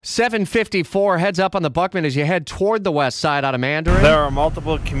7:54, heads up on the Buckman as you head toward the west side out of Mandarin. There are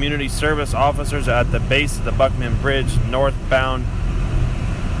multiple community service officers at the base of the Buckman Bridge, northbound.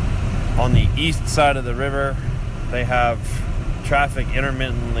 On the east side of the river, they have traffic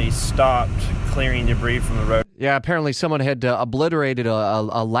intermittently stopped, clearing debris from the road. Yeah, apparently someone had obliterated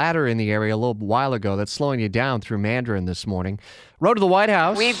a ladder in the area a little while ago. That's slowing you down through Mandarin this morning. Road to the White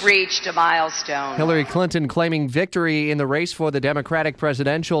House. We've reached a milestone. Hillary Clinton claiming victory in the race for the Democratic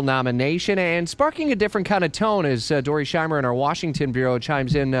presidential nomination and sparking a different kind of tone as Dori Scheimer in our Washington bureau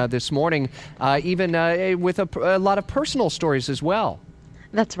chimes in this morning, even with a lot of personal stories as well.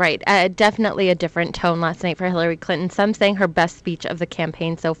 That's right. Definitely a different tone last night for Hillary Clinton. Some saying her best speech of the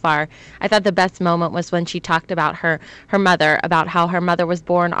campaign so far. I thought the best moment was when she talked about her mother, about how her mother was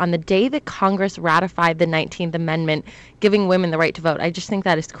born on the day that Congress ratified the 19th Amendment, giving women the right to vote. I just think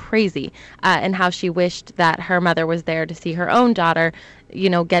that is crazy. And how she wished that her mother was there to see her own daughter,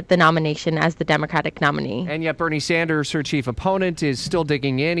 get the nomination as the Democratic nominee. And yet Bernie Sanders, her chief opponent, is still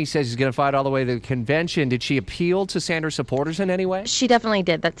digging in. He says he's going to fight all the way to the convention. Did she appeal to Sanders supporters in any way? She definitely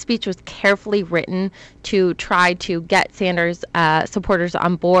did. That speech was carefully written to try to get Sanders supporters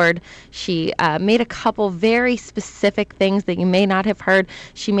on board. She made a couple very specific things that you may not have heard.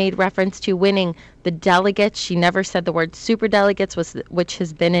 She made reference to winning the delegates. She never said the word superdelegates, which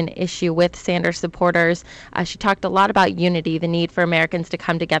has been an issue with Sanders supporters. She talked a lot about unity, the need for Americans to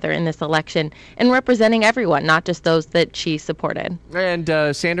come together in this election, and representing everyone, not just those that she supported.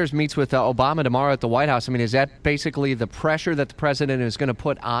 And Sanders meets with Obama tomorrow at the White House. I mean, is that basically the pressure that the president is going to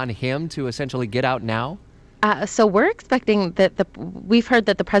put on him to essentially get out now? So we're expecting that we've heard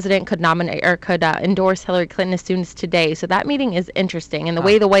that the president could nominate or could endorse Hillary Clinton as soon as today. So that meeting is interesting. And the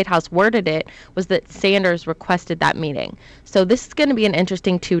way the White House worded it was that Sanders requested that meeting. So this is going to be an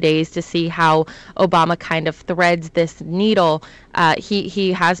interesting 2 days to see how Obama kind of threads this needle.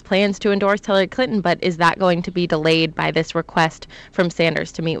 He has plans to endorse Hillary Clinton, but is that going to be delayed by this request from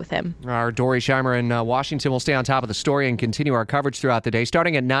Sanders to meet with him? Our Dori Scheimer in Washington will stay on top of the story and continue our coverage throughout the day,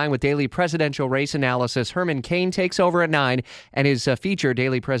 starting at 9 with daily presidential race analysis. Herman Cain takes over at 9 and his feature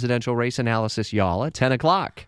daily presidential race analysis, y'all, at 10 o'clock.